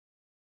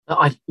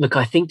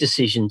I think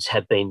decisions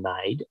have been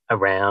made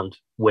around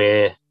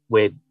where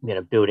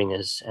building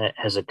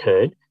has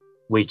occurred,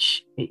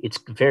 which it's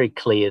very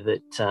clear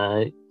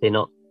that they're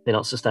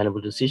not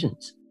sustainable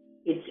decisions.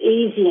 It's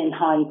easy in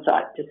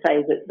hindsight to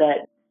say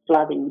that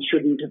flooding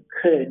shouldn't have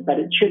occurred, but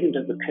it shouldn't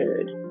have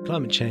occurred.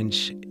 Climate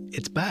change,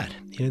 it's bad.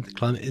 The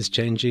climate is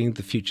changing,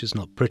 the future's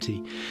not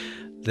pretty.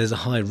 There's a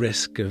high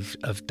risk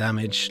of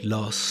damage,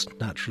 loss,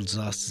 natural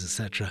disasters,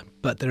 etc.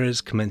 But there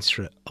is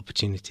commensurate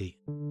opportunity.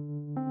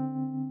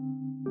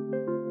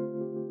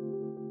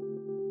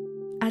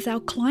 As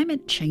our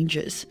climate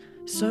changes,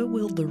 so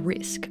will the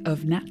risk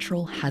of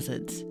natural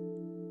hazards.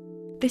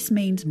 This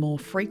means more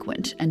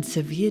frequent and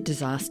severe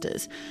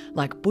disasters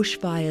like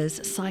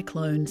bushfires,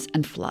 cyclones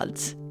and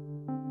floods.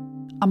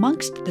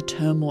 Amongst the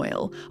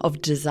turmoil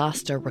of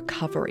disaster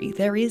recovery,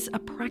 there is a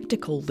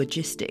practical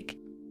logistic: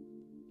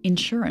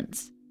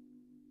 insurance.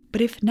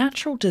 But if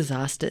natural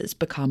disasters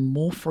become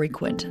more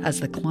frequent as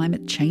the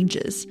climate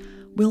changes,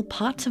 will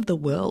parts of the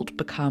world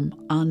become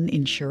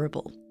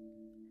uninsurable?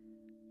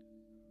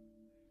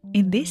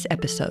 In this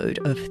episode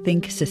of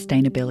Think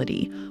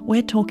Sustainability,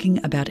 we're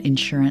talking about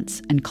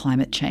insurance and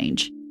climate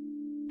change,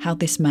 how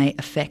this may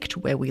affect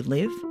where we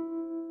live,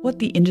 what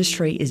the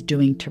industry is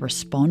doing to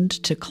respond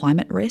to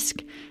climate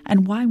risk,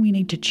 and why we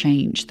need to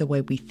change the way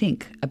we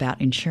think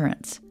about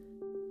insurance.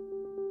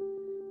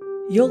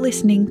 You're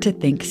listening to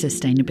Think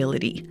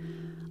Sustainability.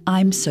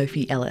 I'm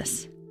Sophie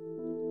Ellis.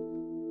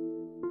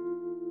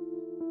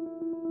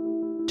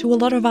 To a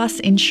lot of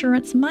us,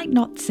 insurance might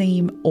not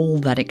seem all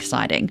that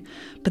exciting,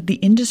 but the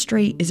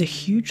industry is a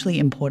hugely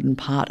important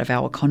part of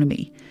our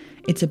economy.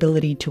 Its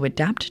ability to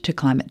adapt to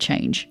climate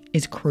change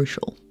is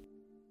crucial.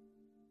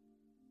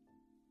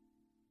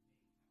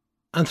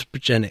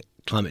 Anthropogenic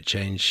climate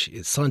change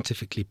is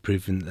scientifically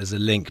proven there's a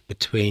link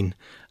between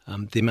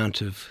the amount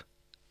of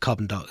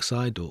carbon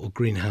dioxide or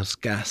greenhouse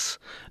gas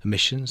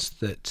emissions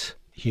that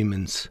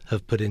humans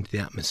have put into the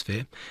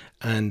atmosphere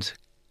and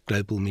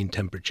global mean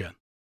temperature.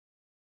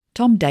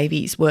 Tom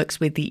Davies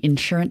works with the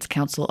Insurance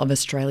Council of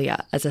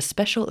Australia as a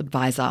special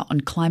advisor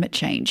on climate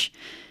change.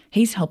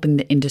 He's helping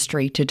the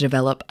industry to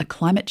develop a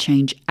climate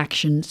change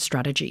action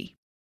strategy.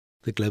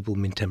 The global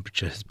mean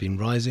temperature has been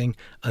rising,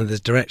 and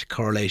there's direct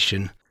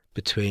correlation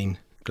between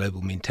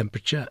global mean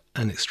temperature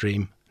and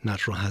extreme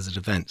natural hazard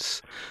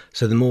events.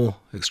 So the more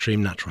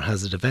extreme natural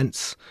hazard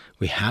events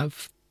we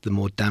have, the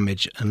more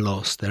damage and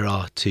loss there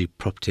are to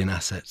property and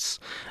assets.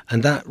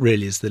 And that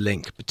really is the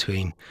link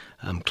between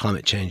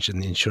climate change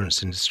and the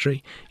insurance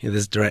industry.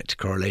 There's direct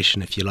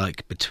correlation, if you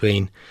like,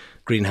 between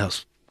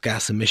greenhouse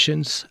gas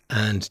emissions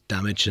and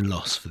damage and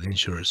loss for the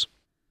insurers.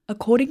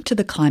 According to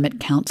the Climate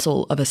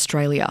Council of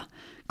Australia,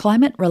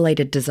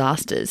 climate-related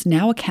disasters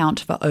now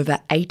account for over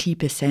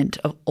 80%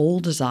 of all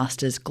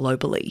disasters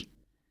globally.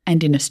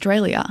 And in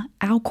Australia,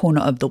 our corner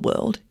of the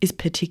world is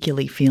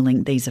particularly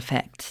feeling these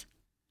effects.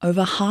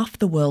 Over half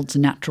the world's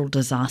natural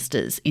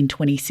disasters in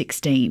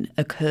 2016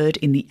 occurred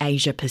in the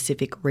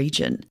Asia-Pacific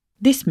region.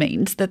 This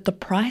means that the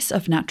price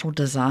of natural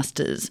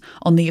disasters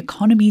on the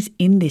economies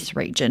in this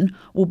region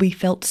will be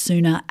felt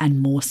sooner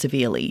and more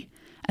severely,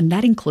 and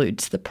that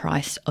includes the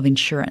price of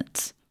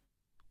insurance.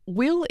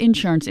 Will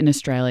insurance in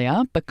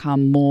Australia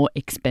become more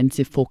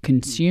expensive for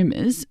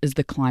consumers as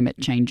the climate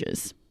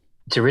changes?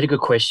 It's a really good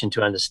question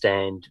to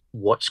understand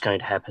what's going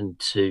to happen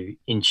to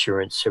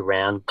insurance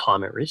around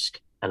climate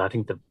risk. And I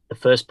think the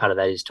first part of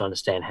that is to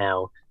understand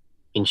how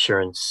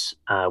insurance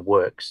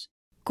works.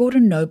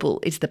 Gordon Noble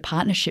is the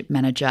Partnership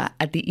Manager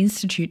at the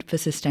Institute for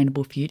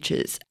Sustainable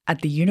Futures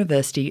at the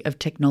University of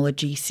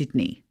Technology,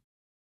 Sydney.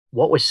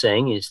 What we're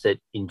seeing is that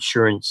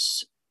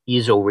insurance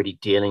is already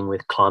dealing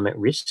with climate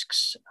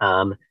risks,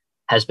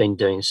 has been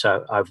doing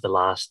so over the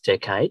last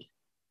decade.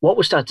 What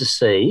we'll start to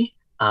see,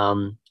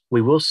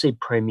 we will see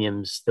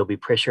premiums, there'll be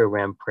pressure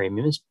around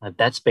premiums.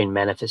 That's been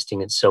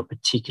manifesting itself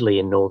particularly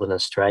in Northern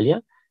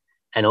Australia,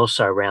 and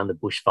also around the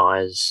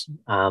bushfires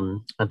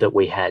that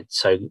we had.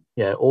 So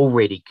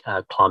already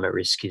climate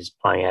risk is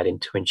playing out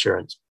into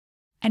insurance.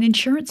 An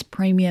insurance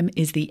premium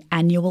is the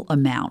annual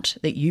amount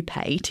that you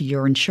pay to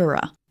your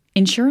insurer.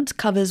 Insurance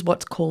covers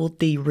what's called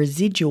the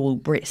residual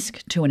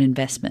risk to an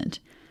investment.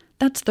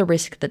 That's the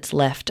risk that's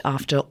left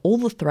after all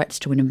the threats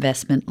to an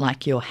investment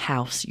like your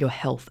house, your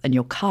health and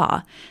your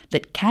car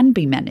that can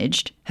be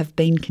managed have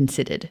been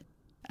considered,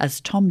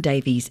 as Tom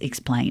Davies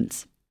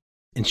explains.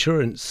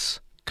 Insurance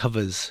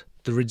covers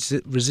the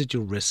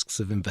residual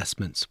risks of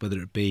investments,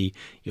 whether it be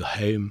your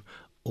home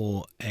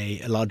or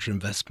a larger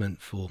investment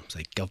for,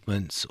 say,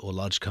 governments or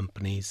large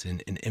companies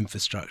in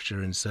infrastructure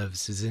and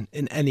services,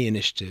 in any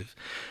initiative.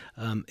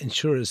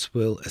 Insurers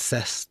will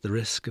assess the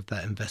risk of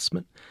that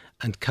investment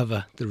and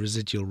cover the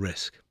residual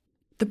risk.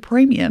 The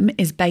premium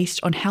is based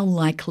on how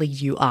likely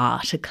you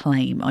are to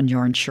claim on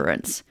your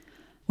insurance.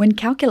 When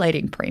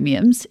calculating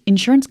premiums,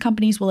 insurance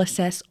companies will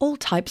assess all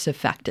types of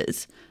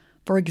factors.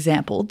 For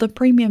example, the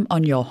premium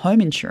on your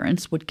home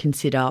insurance would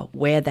consider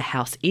where the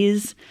house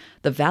is,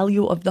 the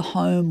value of the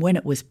home when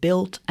it was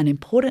built, and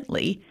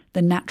importantly,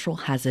 the natural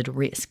hazard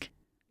risk.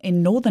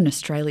 In Northern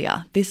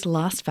Australia, this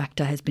last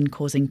factor has been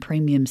causing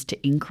premiums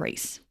to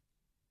increase.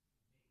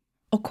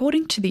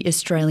 According to the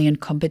Australian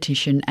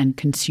Competition and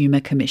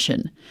Consumer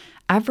Commission,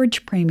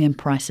 average premium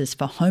prices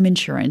for home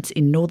insurance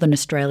in Northern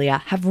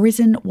Australia have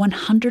risen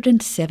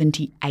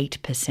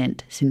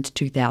 178% since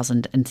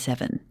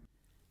 2007,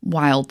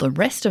 while the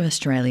rest of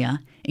Australia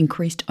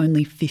increased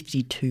only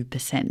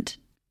 52%.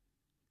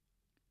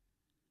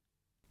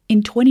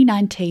 In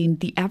 2019,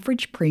 the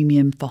average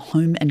premium for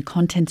home and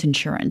contents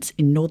insurance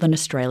in Northern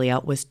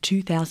Australia was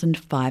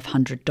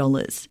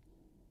 $2,500.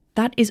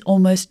 That is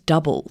almost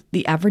double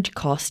the average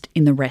cost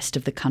in the rest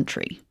of the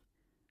country.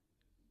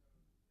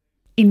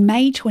 In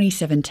May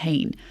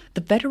 2017,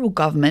 the federal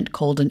government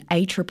called an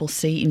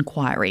ACCC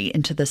inquiry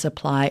into the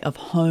supply of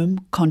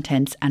home,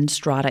 contents and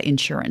strata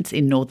insurance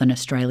in Northern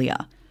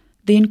Australia.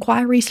 The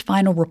inquiry's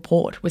final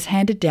report was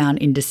handed down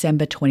in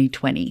December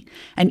 2020,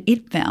 and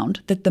it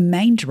found that the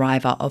main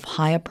driver of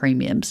higher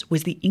premiums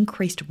was the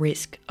increased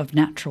risk of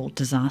natural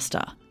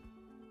disaster.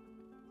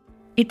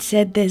 It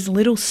said there's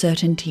little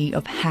certainty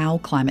of how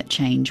climate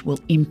change will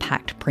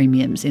impact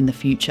premiums in the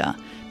future,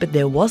 but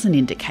there was an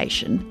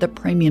indication that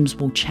premiums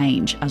will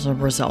change as a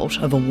result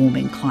of a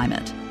warming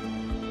climate.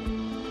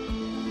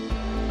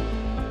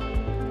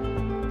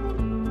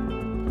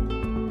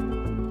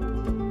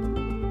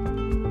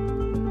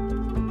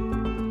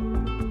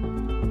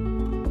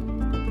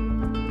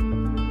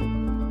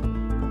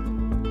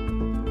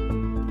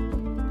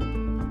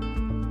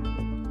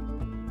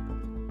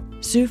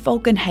 Sue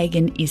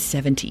Falkenhagen is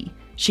 70.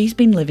 She's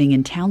been living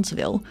in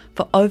Townsville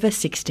for over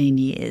 16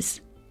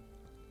 years.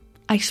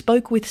 I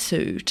spoke with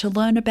Sue to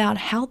learn about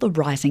how the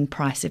rising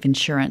price of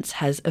insurance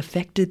has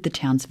affected the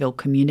Townsville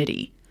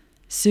community.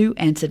 Sue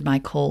answered my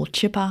call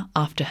chipper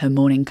after her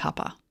morning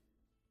cuppa.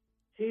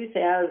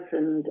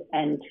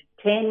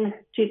 2010,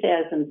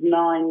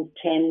 2009,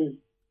 10,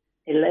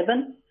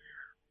 11,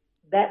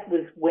 that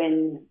was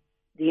when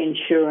the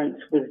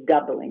insurance was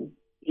doubling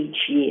each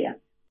year.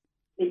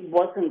 It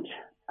wasn't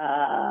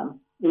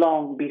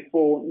long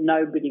before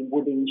nobody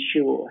would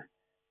insure.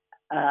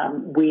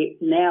 We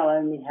now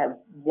only have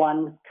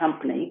one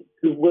company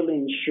who will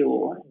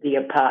insure the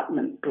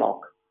apartment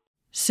block.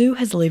 Sue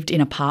has lived in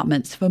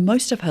apartments for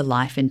most of her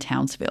life in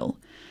Townsville.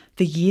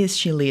 For years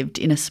she lived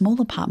in a small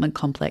apartment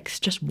complex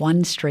just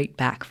one street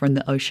back from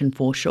the ocean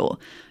foreshore,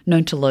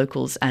 known to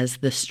locals as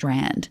the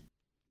Strand.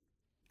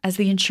 As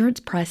the insurance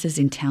prices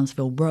in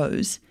Townsville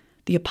rose,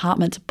 the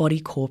apartment's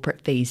body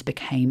corporate fees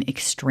became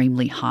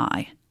extremely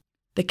high.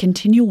 The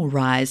continual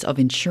rise of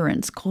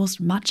insurance caused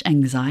much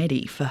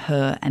anxiety for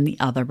her and the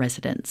other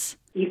residents.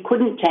 You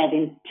couldn't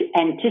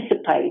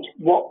anticipate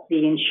what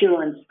the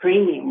insurance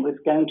premium was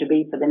going to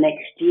be for the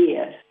next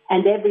year,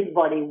 and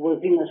everybody was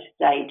in a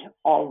state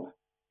of,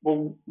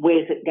 well,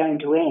 where's it going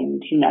to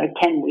end? You know,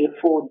 can we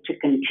afford to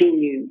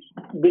continue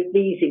with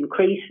these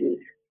increases?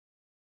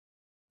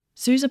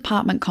 Sue's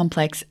apartment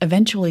complex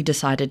eventually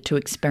decided to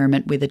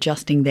experiment with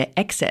adjusting their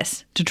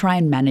excess to try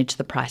and manage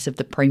the price of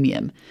the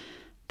premium.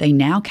 They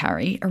now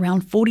carry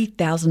around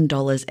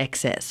 $40,000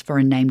 excess for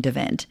a named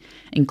event,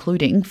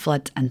 including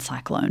floods and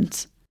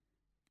cyclones.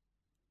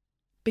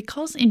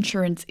 Because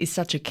insurance is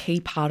such a key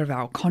part of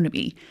our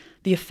economy,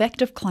 the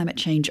effect of climate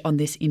change on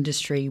this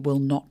industry will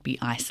not be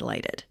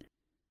isolated.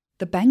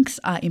 The banks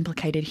are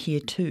implicated here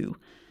too,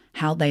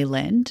 how they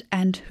lend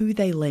and who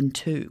they lend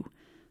to.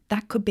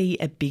 That could be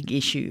a big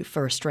issue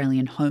for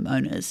Australian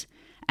homeowners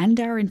and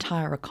our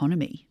entire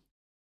economy.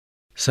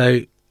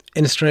 So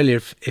in Australia,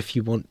 if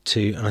you want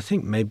to, and I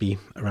think maybe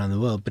around the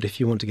world, but if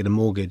you want to get a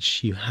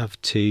mortgage, you have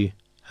to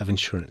have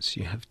insurance.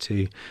 You have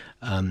to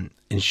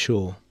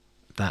insure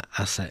that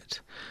asset.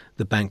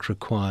 The bank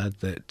required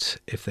that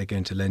if they're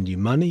going to lend you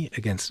money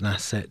against an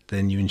asset,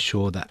 then you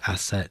insure that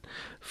asset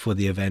for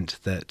the event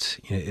that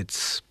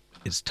it's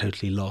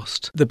totally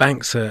lost. The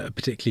banks are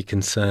particularly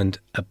concerned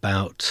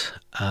about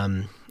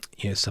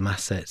some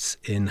assets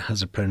in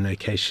hazard-prone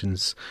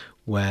locations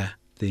where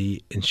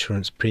the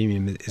insurance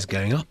premium is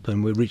going up,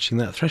 and we're reaching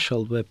that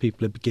threshold where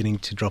people are beginning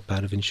to drop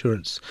out of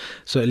insurance.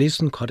 So it leaves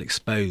them quite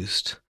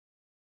exposed.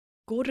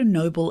 Gordon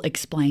Noble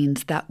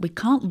explains that we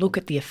can't look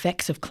at the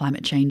effects of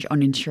climate change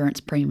on insurance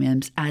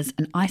premiums as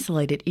an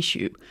isolated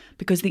issue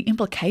because the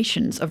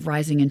implications of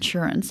rising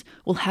insurance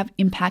will have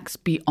impacts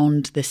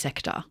beyond the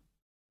sector.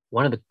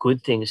 One of the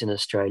good things in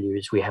Australia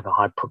is we have a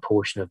high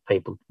proportion of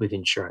people with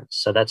insurance,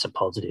 so that's a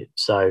positive.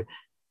 So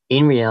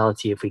in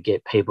reality, if we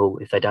get people,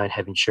 if they don't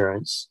have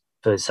insurance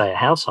for, say, a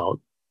household,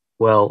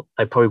 well,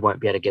 they probably won't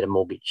be able to get a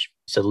mortgage.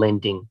 So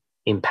lending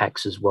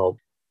impacts as well.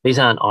 These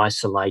aren't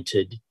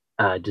isolated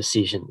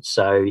decisions.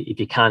 So if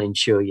you can't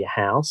insure your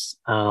house,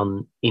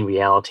 in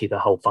reality, the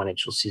whole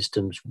financial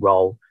system's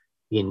role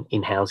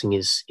in housing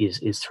is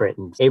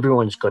threatened.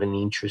 Everyone's got an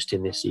interest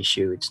in this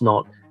issue. It's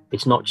not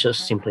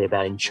just simply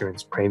about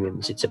insurance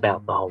premiums. It's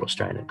about the whole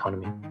Australian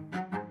economy.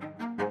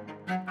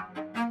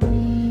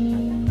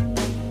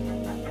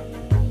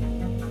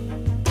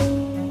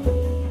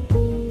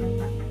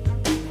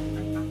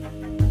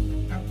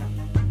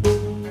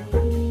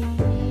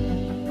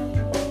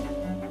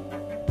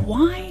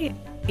 Why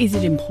Is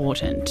it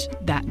important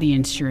that the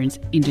insurance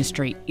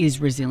industry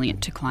is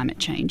resilient to climate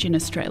change in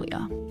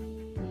Australia?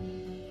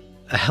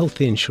 A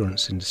healthy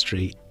insurance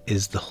industry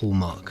is the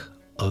hallmark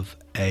of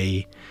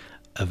a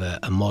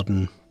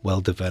modern,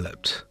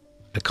 well-developed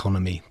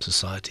economy,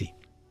 society.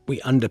 We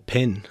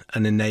underpin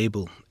and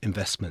enable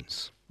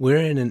investments.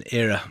 We're in an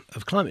era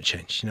of climate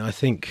change. I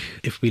think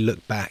if we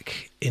look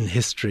back in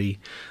history,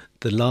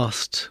 the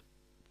last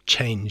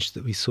change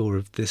that we saw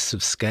of this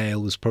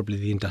scale was probably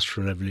the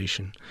Industrial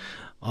Revolution.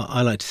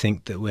 I like to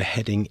think that we're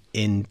heading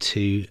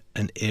into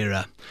an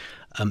era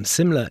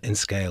similar in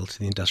scale to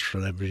the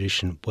Industrial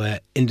Revolution, where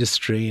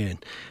industry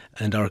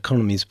and our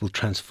economies will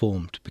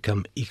transform to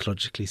become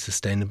ecologically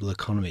sustainable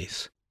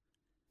economies.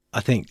 I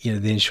think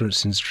the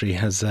insurance industry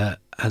has a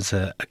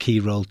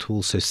key role to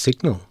also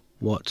signal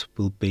what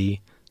will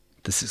be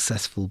the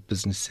successful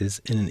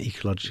businesses in an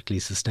ecologically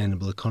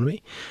sustainable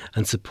economy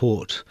and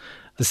support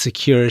the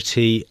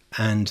security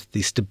and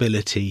the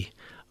stability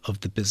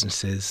of the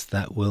businesses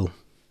that will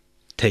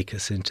take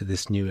us into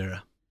this new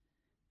era.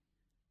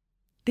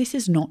 This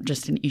is not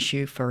just an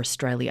issue for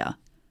Australia.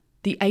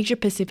 The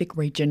Asia-Pacific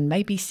region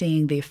may be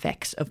seeing the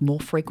effects of more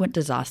frequent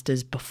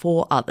disasters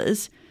before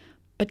others,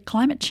 but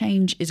climate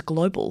change is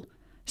global,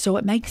 so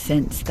it makes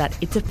sense that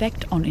its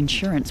effect on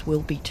insurance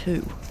will be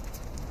too.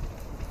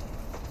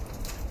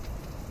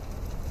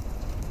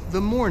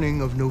 The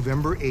morning of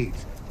November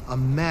 8th, a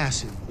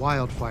massive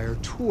wildfire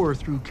tore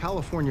through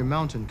California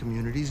mountain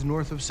communities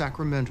north of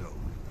Sacramento.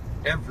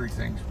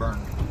 Everything's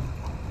burned.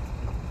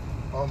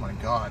 Oh my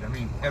God,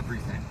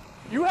 everything.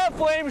 You have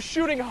flames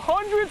shooting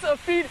hundreds of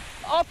feet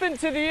up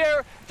into the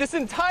air. This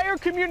entire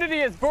community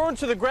is burned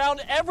to the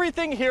ground.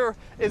 Everything here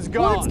is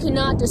gone. Words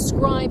cannot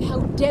describe how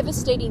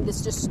devastating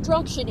this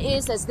destruction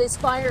is as this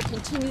fire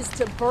continues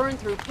to burn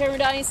through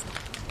Paradise.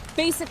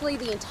 Basically,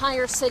 the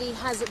entire city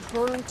has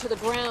burned to the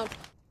ground.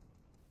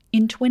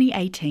 In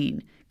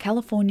 2018,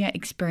 California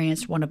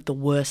experienced one of the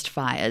worst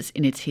fires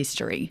in its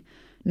history,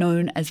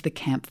 known as the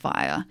Camp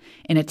Fire,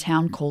 in a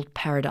town called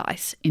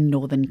Paradise in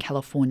Northern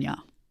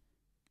California.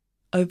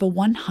 Over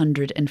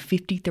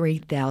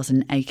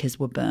 153,000 acres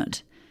were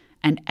burnt,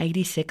 and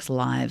 86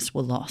 lives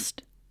were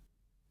lost.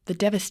 The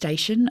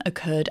devastation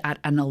occurred at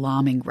an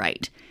alarming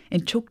rate.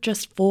 It took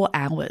just 4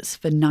 hours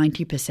for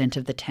 90%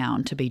 of the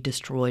town to be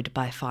destroyed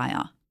by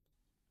fire.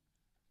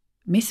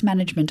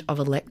 Mismanagement of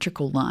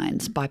electrical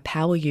lines by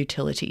power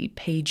utility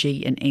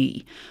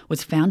PG&E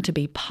was found to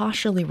be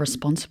partially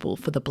responsible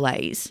for the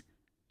blaze.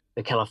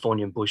 The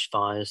Californian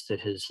bushfires that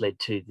has led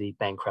to the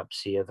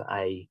bankruptcy of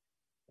a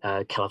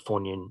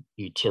Californian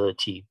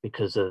utility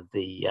because of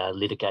the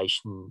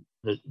litigation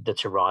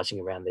that's arising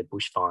around their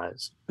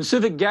bushfires.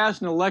 Pacific Gas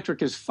and Electric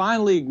has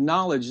finally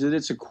acknowledged that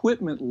its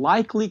equipment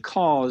likely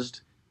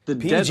caused the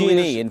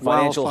PG&E in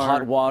financial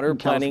hot water,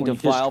 planning to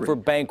file history. for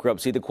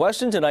bankruptcy. The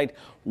question tonight,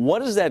 what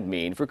does that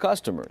mean for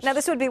customers? Now,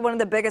 this would be one of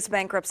the biggest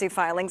bankruptcy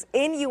filings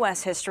in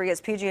U.S. history as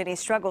PG&E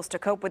struggles to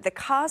cope with the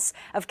costs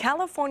of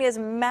California's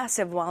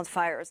massive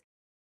wildfires.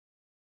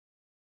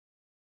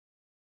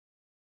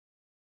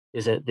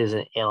 There's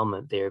an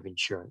element there of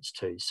insurance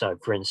too. So,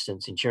 for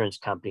instance, insurance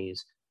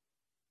companies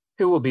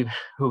who will be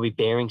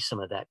bearing some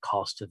of that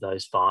cost of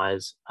those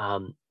fires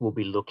will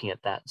be looking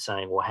at that and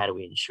saying, well, how do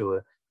we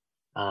insure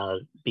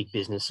big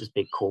businesses,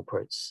 big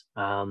corporates,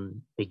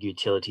 big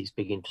utilities,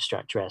 big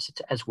infrastructure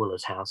assets, as well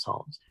as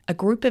households? A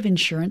group of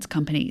insurance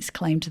companies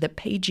claimed that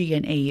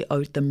PG&E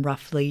owed them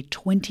roughly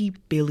 $20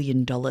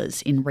 billion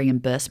in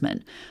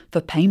reimbursement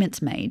for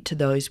payments made to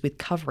those with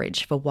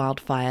coverage for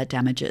wildfire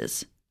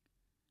damages.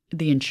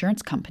 The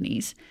insurance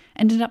companies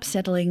ended up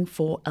settling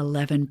for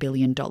 $11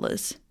 billion.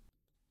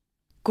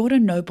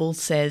 Gordon Noble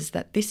says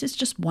that this is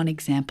just one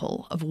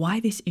example of why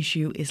this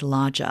issue is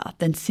larger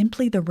than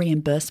simply the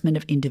reimbursement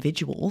of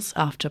individuals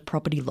after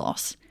property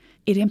loss.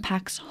 It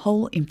impacts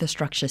whole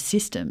infrastructure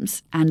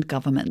systems and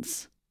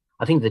governments.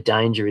 I think the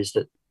danger is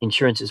that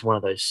insurance is one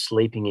of those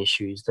sleeping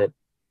issues that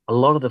a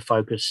lot of the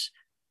focus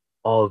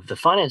of the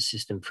finance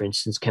system, for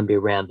instance, can be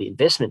around the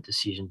investment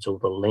decisions or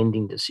the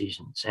lending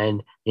decisions.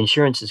 And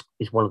insurance is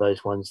one of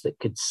those ones that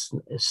could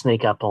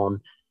sneak up on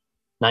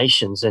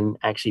nations and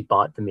actually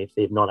bite them if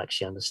they've not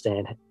actually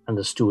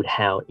understood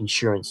how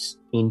insurance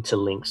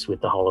interlinks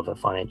with the whole of a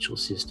financial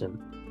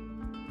system.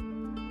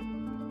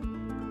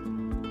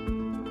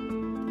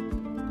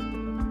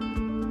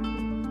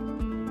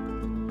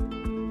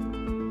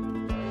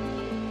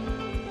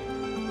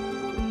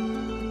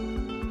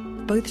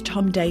 Both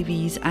Tom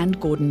Davies and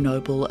Gordon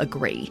Noble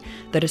agree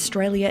that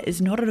Australia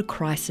is not at a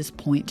crisis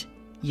point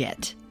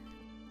yet.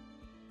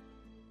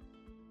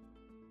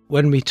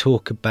 When we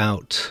talk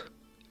about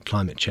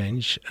climate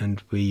change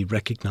and we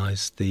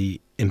recognise the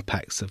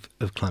impacts of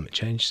climate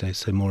change,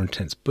 so more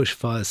intense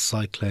bushfires,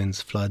 cyclones,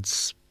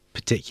 floods,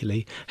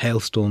 particularly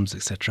hailstorms,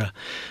 etc.,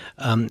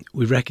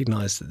 we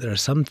recognise that there are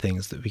some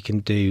things that we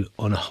can do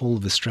on a whole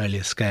of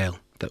Australia scale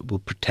that will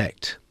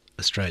protect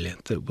Australia,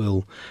 that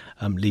will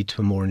lead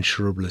to a more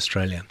insurable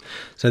Australia.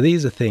 So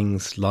these are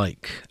things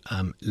like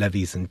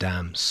levees and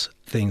dams,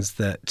 things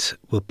that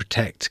will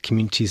protect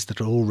communities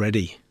that are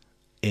already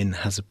in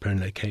hazard-prone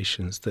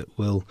locations that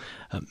will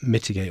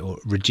mitigate or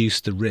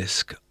reduce the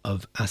risk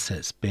of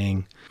assets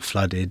being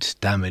flooded,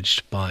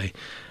 damaged by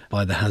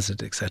the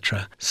hazard,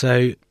 etc.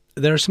 So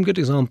there are some good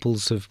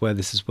examples of where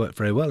this has worked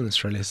very well in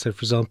Australia. So,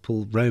 for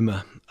example,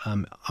 Roma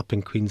up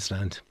in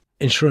Queensland.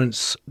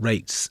 Insurance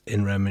rates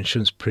in Roma,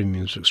 insurance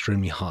premiums were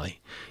extremely high.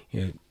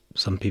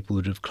 Some people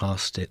would have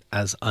classed it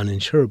as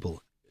uninsurable.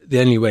 The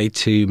only way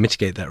to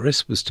mitigate that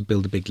risk was to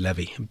build a big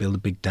levee and build a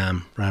big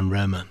dam around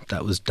Roma.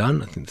 That was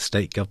done. I think the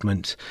state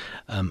government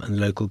and the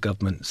local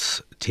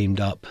governments teamed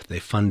up. They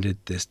funded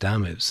this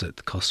dam. It was at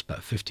the cost of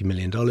about $50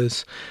 million,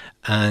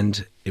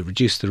 and it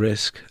reduced the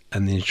risk,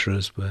 and the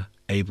insurers were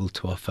able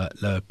to offer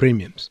lower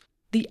premiums.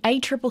 The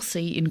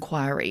ACCC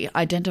inquiry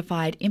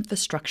identified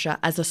infrastructure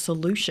as a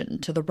solution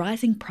to the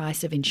rising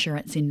price of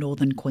insurance in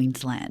northern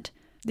Queensland.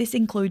 This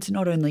includes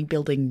not only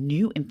building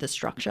new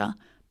infrastructure,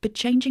 but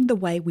changing the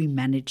way we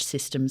manage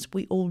systems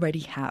we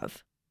already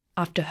have.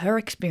 After her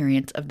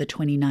experience of the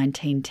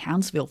 2019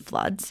 Townsville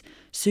floods,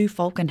 Sue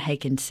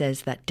Falkenhagen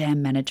says that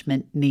dam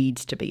management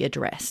needs to be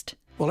addressed.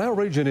 Well, our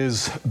region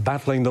is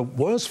battling the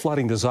worst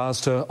flooding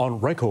disaster on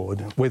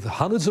record, with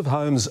hundreds of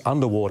homes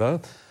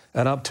underwater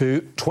and up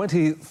to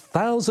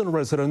 20,000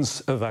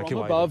 residents evacuated.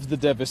 From above, the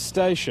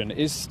devastation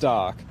is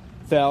stark.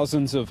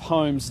 Thousands of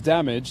homes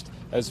damaged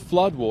as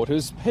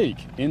floodwaters peak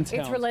in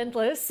town. It's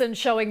relentless and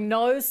showing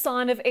no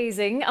sign of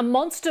easing. A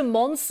monster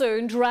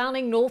monsoon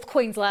drowning North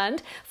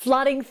Queensland,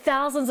 flooding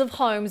thousands of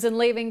homes and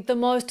leaving the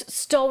most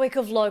stoic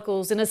of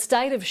locals in a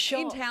state of shock.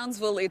 In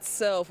Townsville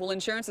itself, well,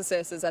 insurance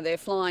assessors are there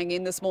flying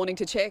in this morning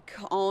to check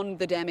on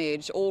the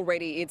damage.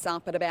 Already it's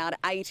up at about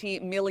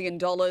 $80 million,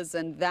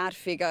 and that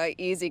figure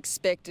is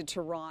expected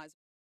to rise.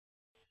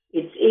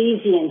 It's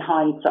easy in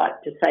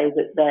hindsight to say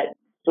that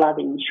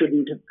flooding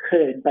shouldn't have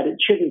occurred, but it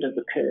shouldn't have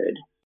occurred.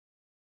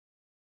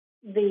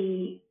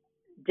 The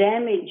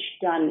damage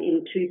done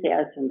in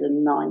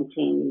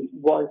 2019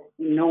 was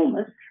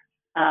enormous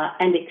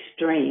and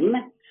extreme,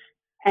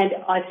 and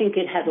I think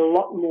it had a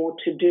lot more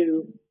to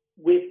do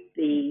with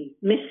the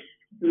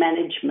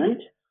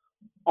mismanagement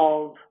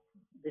of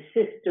the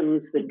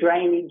systems, the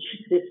drainage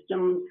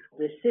systems,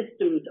 the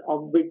systems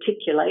of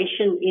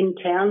reticulation in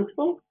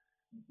Townsville.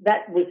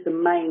 That was the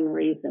main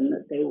reason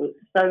that there was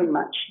so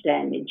much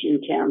damage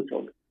in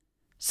Townsville.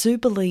 Sue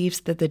believes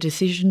that the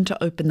decision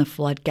to open the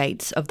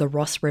floodgates of the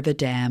Ross River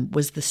Dam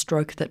was the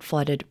stroke that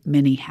flooded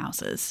many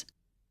houses.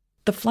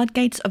 The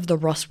floodgates of the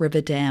Ross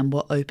River Dam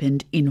were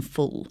opened in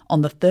full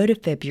on the 3rd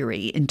of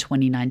February in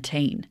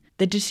 2019.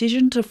 The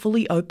decision to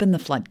fully open the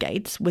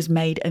floodgates was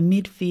made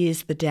amid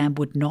fears the dam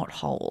would not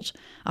hold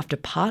after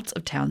parts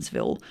of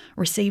Townsville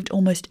received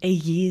almost a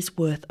year's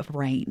worth of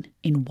rain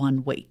in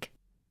 1 week.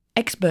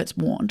 Experts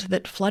warned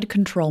that flood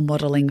control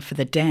modelling for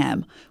the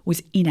dam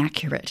was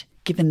inaccurate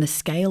given the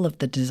scale of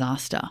the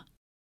disaster.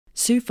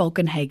 Sue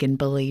Falkenhagen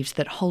believes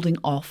that holding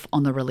off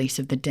on the release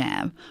of the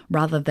dam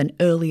rather than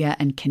earlier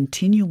and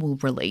continual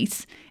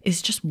release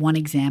is just one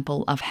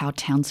example of how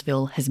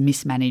Townsville has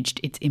mismanaged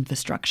its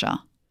infrastructure.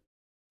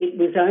 It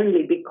was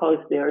only because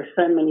there are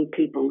so many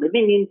people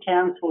living in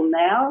Townsville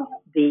now,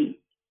 the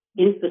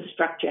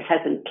infrastructure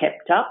hasn't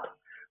kept up.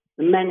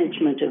 The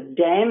management of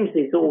dams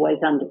is always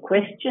under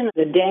question.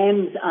 The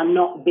dams are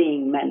not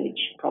being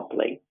managed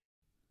properly.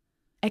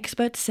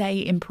 Experts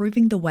say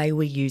improving the way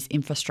we use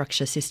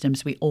infrastructure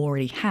systems we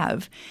already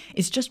have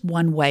is just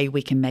one way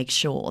we can make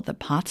sure that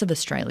parts of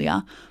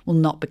Australia will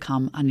not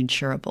become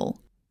uninsurable.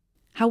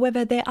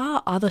 However, there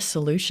are other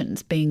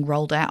solutions being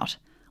rolled out,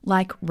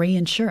 like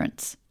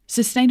reinsurance.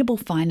 Sustainable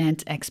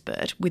finance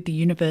expert with the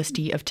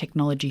University of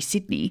Technology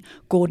Sydney,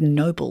 Gordon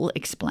Noble,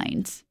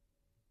 explains.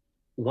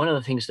 One of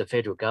the things the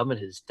federal government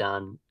has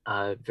done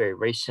very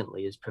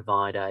recently is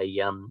provide a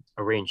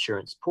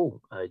reinsurance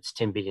pool. It's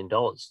 $10 billion.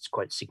 It's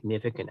quite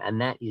significant.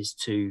 And that is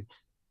to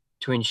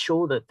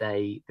ensure that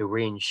the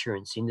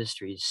reinsurance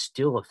industry is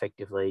still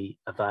effectively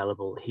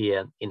available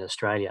here in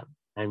Australia.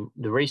 And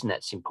the reason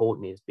that's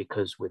important is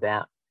because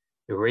without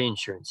the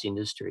reinsurance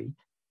industry,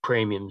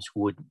 premiums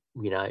would,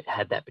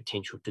 have that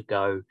potential to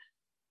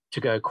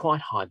go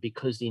quite high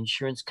because the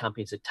insurance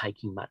companies are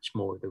taking much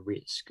more of the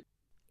risk.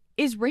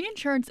 Is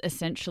reinsurance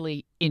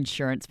essentially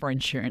insurance for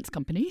insurance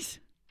companies?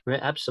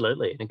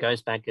 Absolutely. And it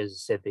goes back, as I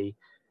said, the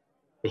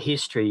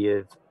history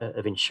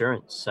of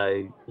insurance.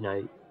 So,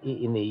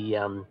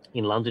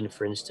 in London,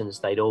 for instance,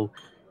 they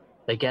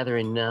gather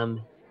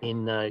in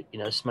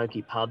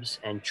smoky pubs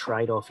and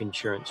trade off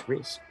insurance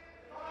risk.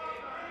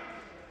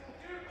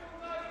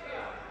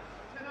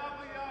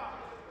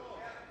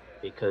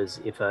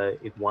 Because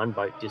if one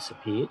boat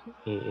disappeared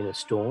in a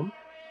storm,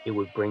 it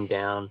would bring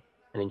down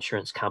an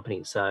insurance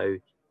company. So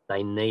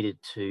they needed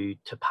to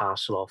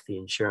parcel off the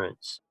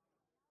insurance.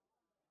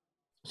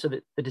 So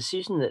the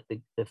decision that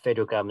the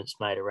federal government's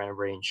made around a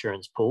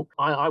reinsurance pool,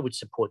 I would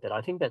support that.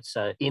 I think that's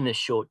in the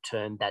short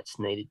term, that's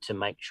needed to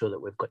make sure that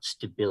we've got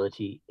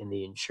stability in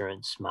the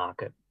insurance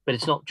market. But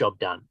it's not job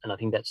done. And I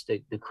think that's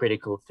the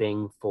critical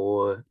thing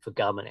for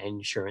government and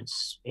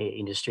insurance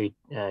industry,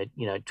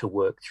 to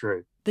work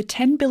through. The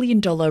 $10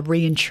 billion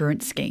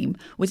reinsurance scheme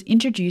was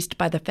introduced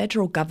by the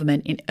federal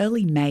government in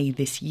early May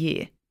this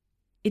year.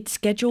 It's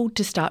scheduled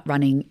to start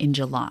running in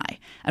July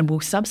and will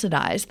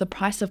subsidise the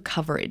price of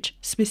coverage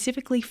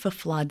specifically for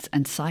floods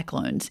and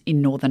cyclones in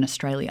northern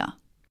Australia.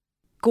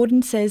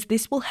 Gordon says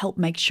this will help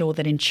make sure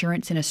that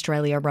insurance in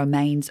Australia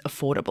remains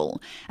affordable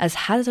as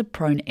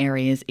hazard-prone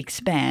areas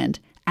expand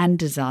and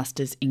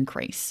disasters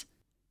increase.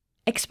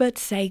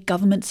 Experts say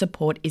government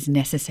support is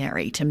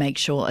necessary to make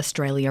sure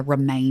Australia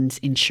remains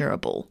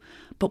insurable.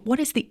 But what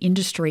is the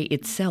industry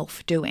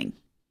itself doing?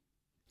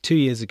 2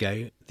 years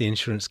ago, the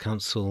Insurance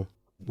Council,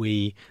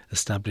 we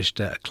established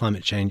a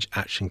climate change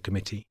action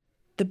committee.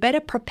 The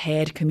better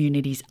prepared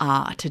communities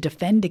are to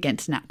defend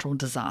against natural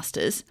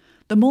disasters,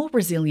 the more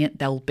resilient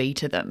they'll be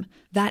to them.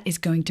 That is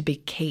going to be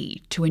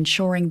key to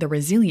ensuring the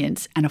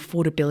resilience and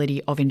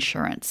affordability of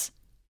insurance.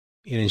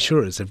 In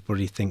insurers,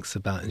 everybody thinks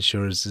about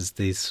insurers as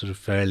these sort of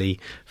fairly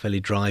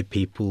dry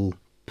people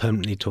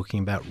permanently talking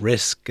about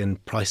risk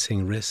and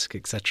pricing risk,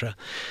 etc.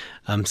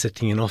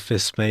 Sitting in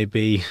office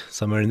maybe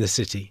somewhere in the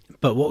city.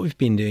 But what we've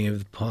been doing over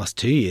the past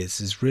 2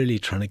 years is really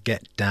trying to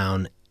get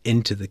down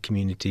into the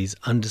communities,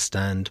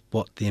 understand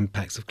what the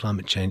impacts of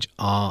climate change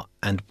are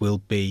and will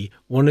be.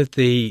 One of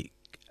the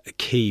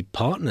key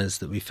partners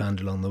that we found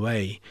along the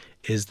way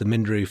is the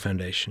Minderoo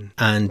Foundation,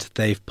 and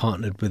they've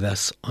partnered with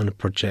us on a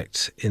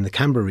project in the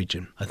Canberra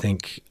region. I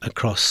think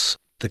across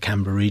the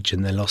Canberra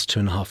region they lost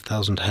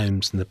 2,500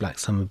 homes in the Black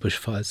Summer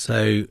bushfires.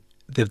 So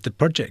the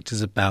project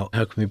is about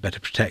how can we better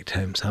protect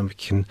homes, how we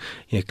can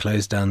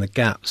close down the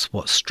gaps,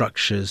 what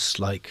structures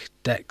like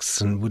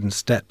decks and wooden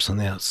steps on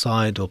the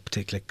outside or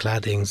particular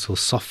claddings or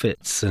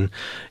soffits, and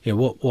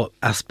what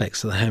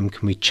aspects of the home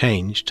can we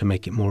change to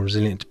make it more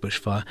resilient to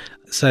bushfire.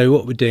 So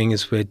what we're doing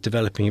is we're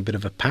developing a bit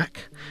of a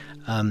pack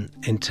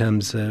in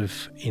terms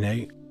of,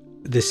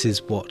 this is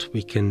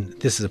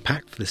a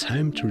pack for this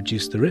home to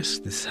reduce the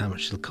risk, this is how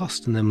much it'll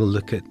cost, and then we'll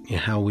look at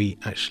how we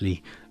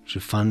actually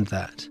should fund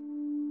that.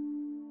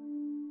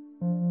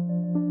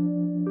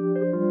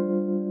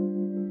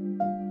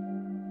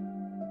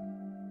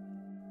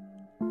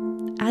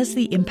 As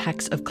the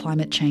impacts of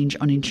climate change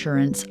on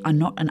insurance are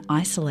not an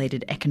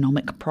isolated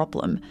economic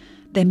problem,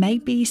 there may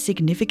be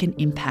significant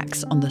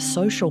impacts on the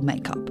social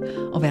makeup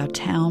of our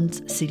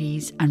towns,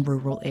 cities, and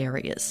rural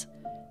areas.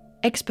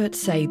 Experts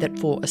say that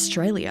for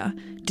Australia,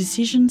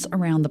 decisions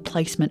around the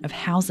placement of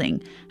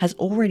housing has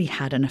already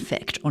had an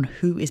effect on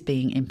who is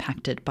being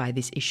impacted by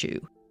this issue.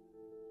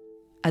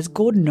 As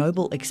Gordon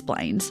Noble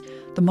explains,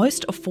 the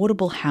most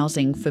affordable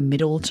housing for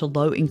middle to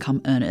low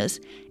income earners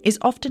is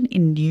often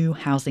in new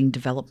housing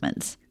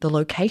developments, the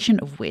location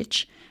of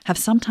which have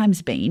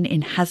sometimes been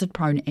in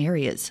hazard-prone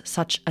areas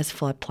such as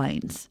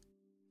floodplains.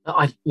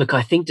 I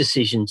think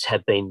decisions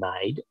have been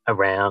made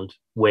around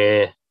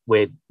where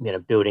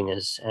building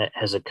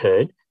has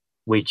occurred,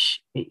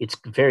 which it's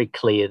very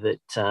clear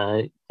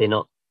that they're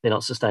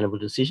not sustainable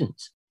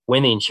decisions.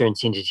 When the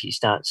insurance industry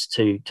starts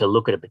to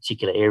look at a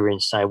particular area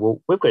and say,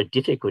 well, we've got a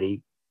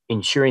difficulty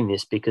insuring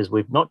this because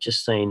we've not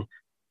just seen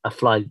a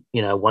flood,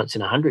 once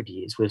in 100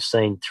 years, we've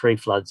seen 3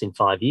 floods in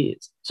 5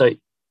 years. So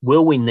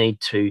will we need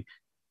to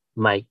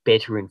make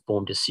better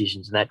informed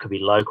decisions? And that could be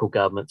local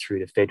government through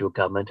the federal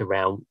government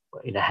around,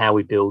 how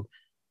we build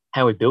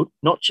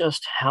not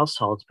just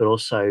households, but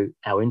also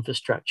our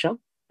infrastructure.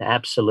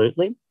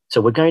 Absolutely.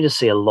 So we're going to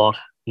see a lot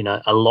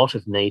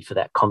of need for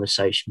that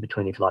conversation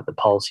between, if you like, the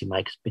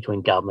policymakers,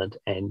 between government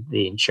and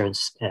the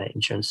insurance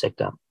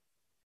sector.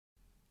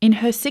 In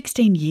her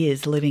 16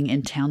 years living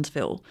in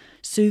Townsville,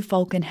 Sue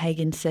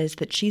Falkenhagen says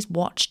that she's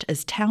watched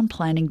as town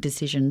planning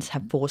decisions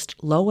have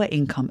forced lower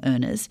income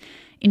earners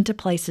into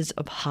places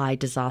of high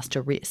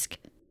disaster risk.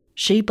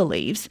 She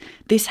believes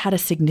this had a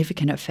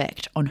significant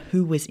effect on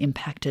who was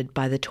impacted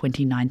by the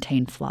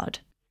 2019 flood.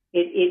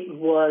 It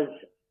was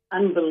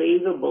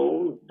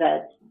unbelievable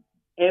that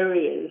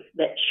areas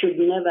that should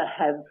never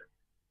have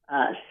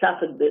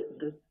suffered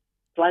the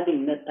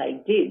flooding that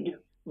they did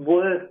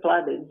were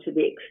flooded to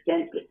the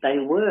extent that they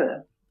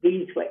were.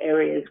 These were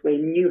areas where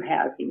new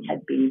housing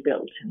had been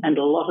built, and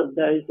a lot of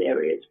those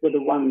areas were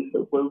the ones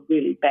that were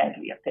really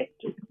badly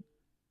affected.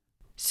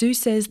 Sue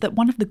says that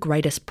one of the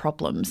greatest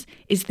problems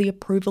is the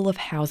approval of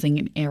housing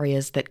in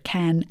areas that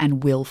can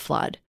and will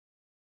flood.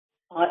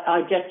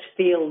 I just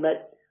feel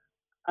that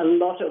a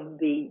lot of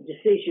the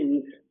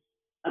decisions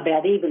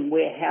about even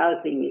where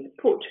housing is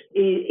put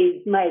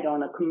is made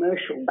on a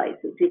commercial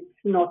basis. It's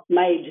not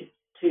made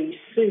to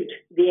suit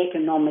the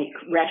economic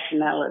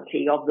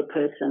rationality of the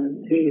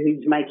person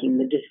who's making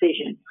the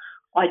decision.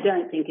 I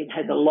don't think it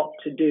has a lot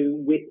to do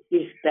with,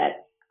 is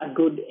that a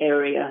good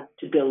area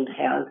to build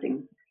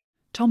housing?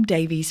 Tom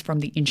Davies from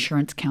the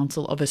Insurance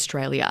Council of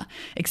Australia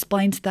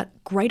explains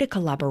that greater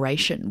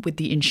collaboration with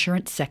the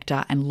insurance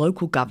sector and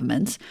local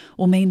governments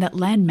will mean that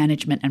land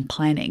management and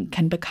planning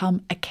can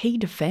become a key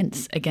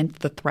defence against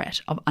the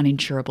threat of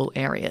uninsurable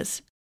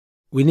areas.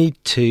 We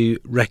need to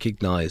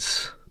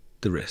recognise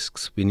the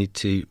risks. We need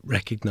to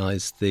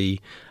recognise the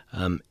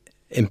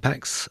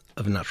impacts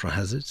of natural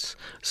hazards.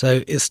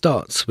 So it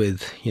starts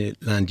with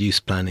land use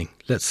planning.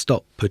 Let's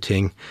stop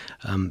putting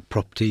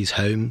properties,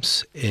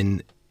 homes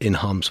in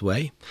harm's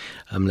way.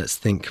 Let's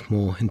think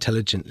more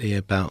intelligently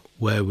about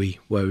where we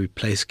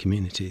place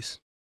communities.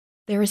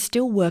 There is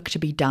still work to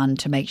be done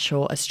to make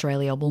sure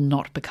Australia will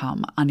not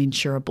become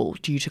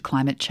uninsurable due to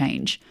climate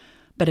change.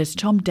 But as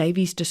Tom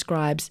Davies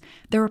describes,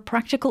 there are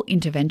practical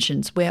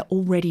interventions we're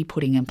already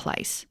putting in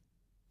place.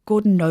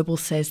 Gordon Noble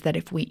says that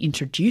if we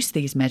introduce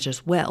these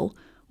measures well,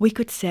 we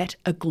could set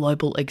a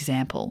global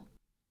example.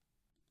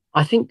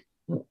 I think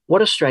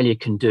what Australia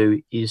can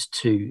do is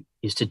to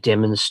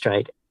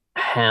demonstrate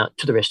how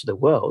to the rest of the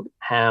world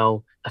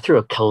how through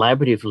a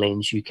collaborative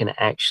lens you can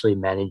actually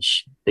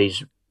manage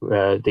these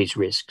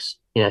risks.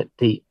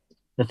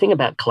 The thing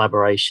about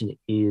collaboration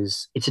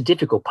is it's a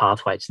difficult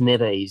pathway. It's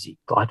never easy.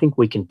 I think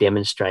we can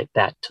demonstrate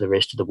that to the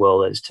rest of the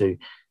world as to,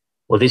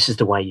 well, this is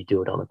the way you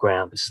do it on the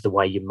ground. This is the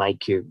way you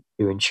make your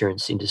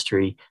insurance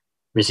industry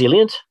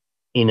resilient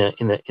in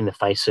the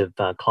face of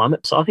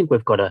climate. So I think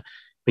if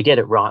we get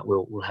it right,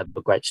 we'll have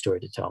a great story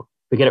to tell.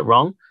 If we get it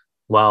wrong,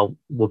 well,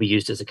 we'll be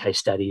used as a case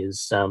study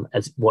as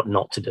what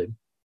not to do.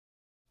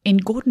 In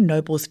Gordon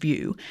Noble's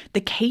view, the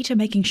key to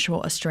making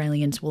sure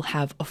Australians will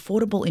have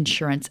affordable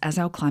insurance as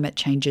our climate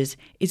changes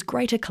is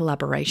greater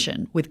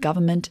collaboration with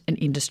government and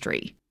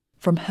industry.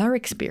 From her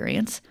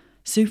experience,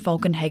 Sue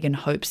Falkenhagen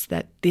hopes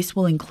that this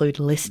will include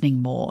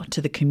listening more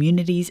to the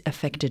communities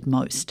affected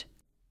most.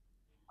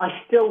 I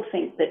still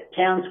think that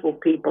Townsville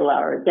people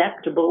are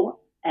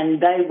adaptable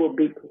and they will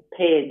be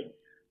prepared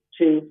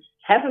to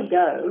have a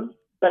go,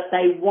 but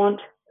they want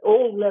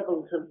all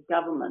levels of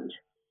government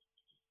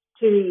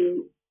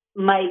to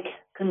make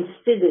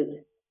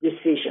considered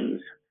decisions.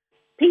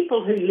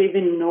 People who live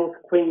in North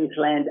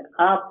Queensland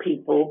are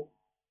people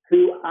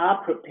who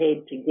are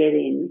prepared to get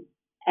in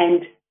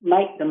and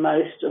make the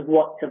most of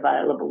what's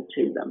available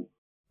to them.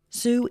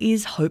 Sue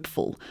is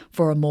hopeful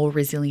for a more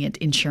resilient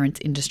insurance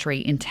industry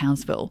in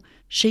Townsville.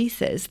 She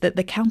says that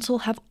the council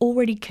have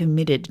already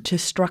committed to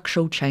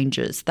structural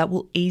changes that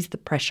will ease the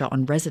pressure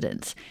on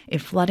residents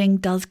if flooding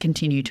does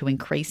continue to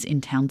increase in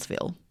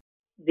Townsville.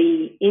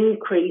 The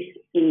increase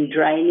in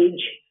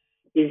drainage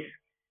is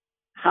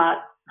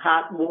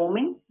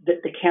heartwarming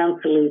that the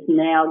council is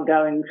now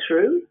going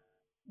through.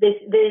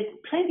 There's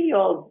plenty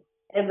of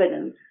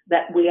evidence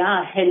that we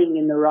are heading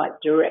in the right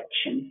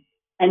direction.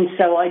 And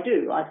so I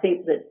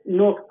think that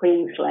North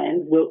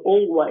Queensland will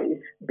always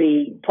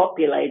be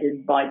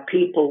populated by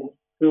people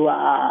who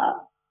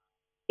are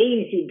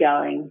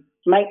easygoing,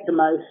 make the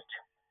most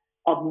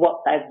of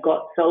what they've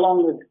got so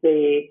long as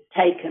they're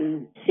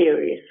taken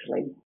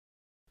seriously.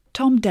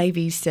 Tom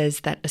Davies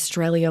says that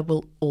Australia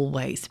will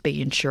always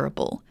be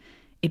insurable.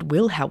 It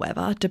will,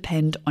 however,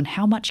 depend on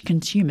how much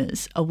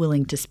consumers are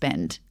willing to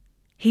spend.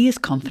 He is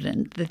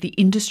confident that the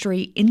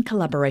industry, in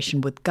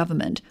collaboration with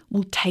government,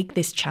 will take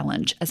this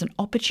challenge as an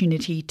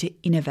opportunity to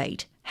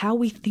innovate how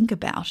we think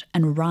about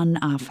and run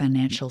our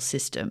financial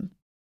system.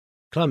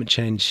 Climate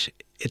change,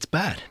 it's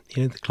bad.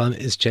 The climate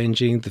is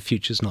changing, the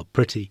future's not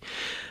pretty.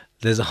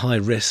 There's a high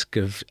risk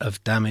of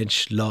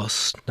damage,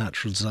 loss,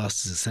 natural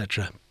disasters,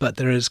 etc. But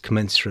there is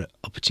commensurate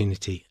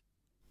opportunity.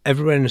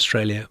 Everywhere in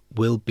Australia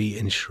will be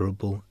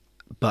insurable,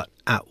 but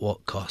at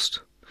what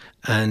cost?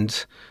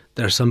 And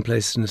there are some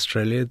places in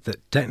Australia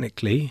that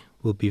technically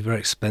will be very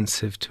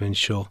expensive to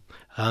insure.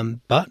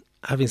 But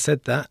having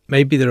said that,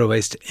 maybe there are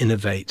ways to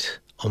innovate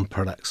on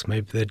products.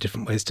 Maybe there are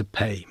different ways to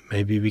pay.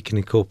 Maybe we can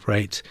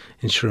incorporate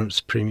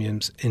insurance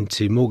premiums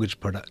into mortgage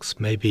products.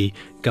 Maybe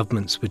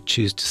governments would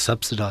choose to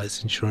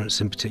subsidise insurance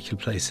in particular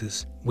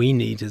places. We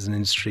need as an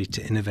industry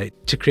to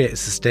innovate to create a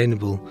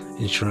sustainable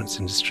insurance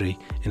industry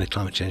in a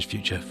climate change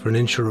future for an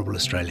insurable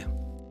Australia.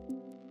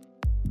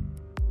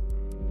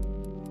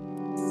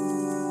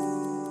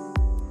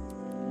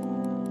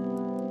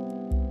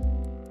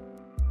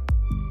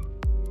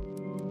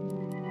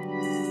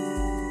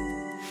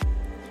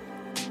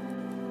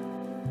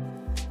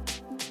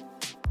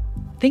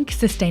 Think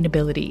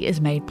Sustainability is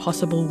made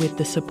possible with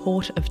the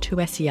support of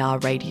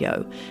 2SER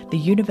Radio, the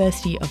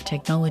University of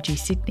Technology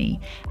Sydney,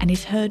 and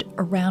is heard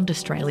around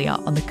Australia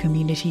on the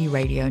Community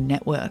Radio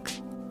Network.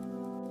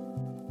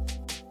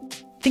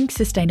 Think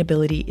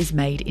Sustainability is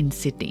made in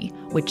Sydney,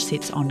 which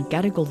sits on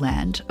Gadigal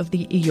land of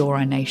the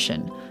Eora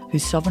Nation,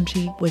 whose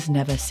sovereignty was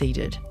never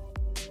ceded.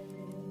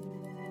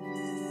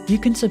 You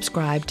can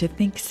subscribe to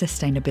Think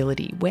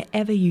Sustainability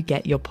wherever you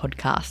get your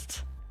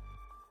podcasts.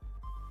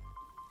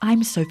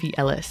 I'm Sophie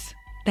Ellis.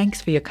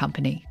 Thanks for your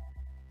company.